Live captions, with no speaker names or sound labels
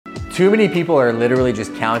Too many people are literally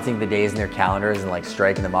just counting the days in their calendars and like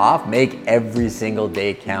striking them off. Make every single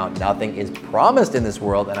day count. Nothing is promised in this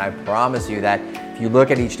world, and I promise you that if you look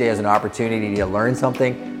at each day as an opportunity to learn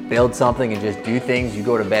something, build something, and just do things, you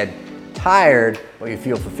go to bed tired, but you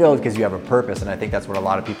feel fulfilled because you have a purpose. And I think that's what a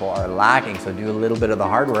lot of people are lacking. So do a little bit of the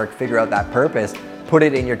hard work, figure out that purpose, put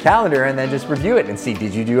it in your calendar, and then just review it and see,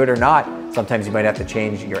 did you do it or not? Sometimes you might have to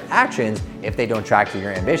change your actions if they don't track to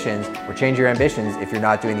your ambitions, or change your ambitions if you're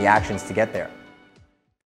not doing the actions to get there.